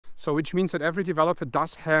So which means that every developer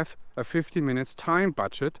does have a 15 minutes time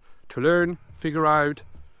budget to learn, figure out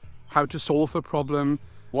how to solve a problem,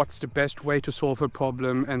 what's the best way to solve a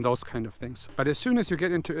problem, and those kind of things. But as soon as you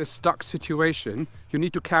get into a stuck situation, you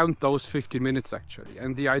need to count those 15 minutes actually.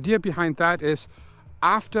 And the idea behind that is,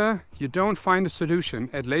 after you don't find a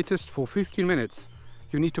solution, at latest for 15 minutes,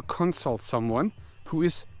 you need to consult someone who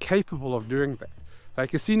is capable of doing that.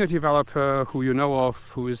 Like a senior developer who you know of,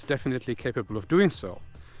 who is definitely capable of doing so.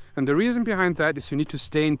 And the reason behind that is you need to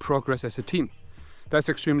stay in progress as a team. That's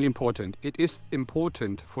extremely important. It is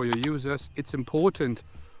important for your users, it's important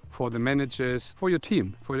for the managers, for your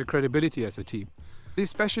team, for your credibility as a team.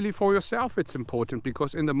 Especially for yourself it's important,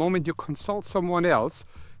 because in the moment you consult someone else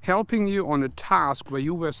helping you on a task where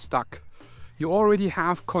you were stuck, you already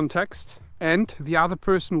have context and the other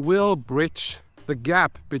person will bridge the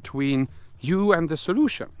gap between you and the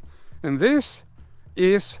solution. And this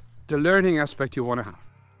is the learning aspect you want to have.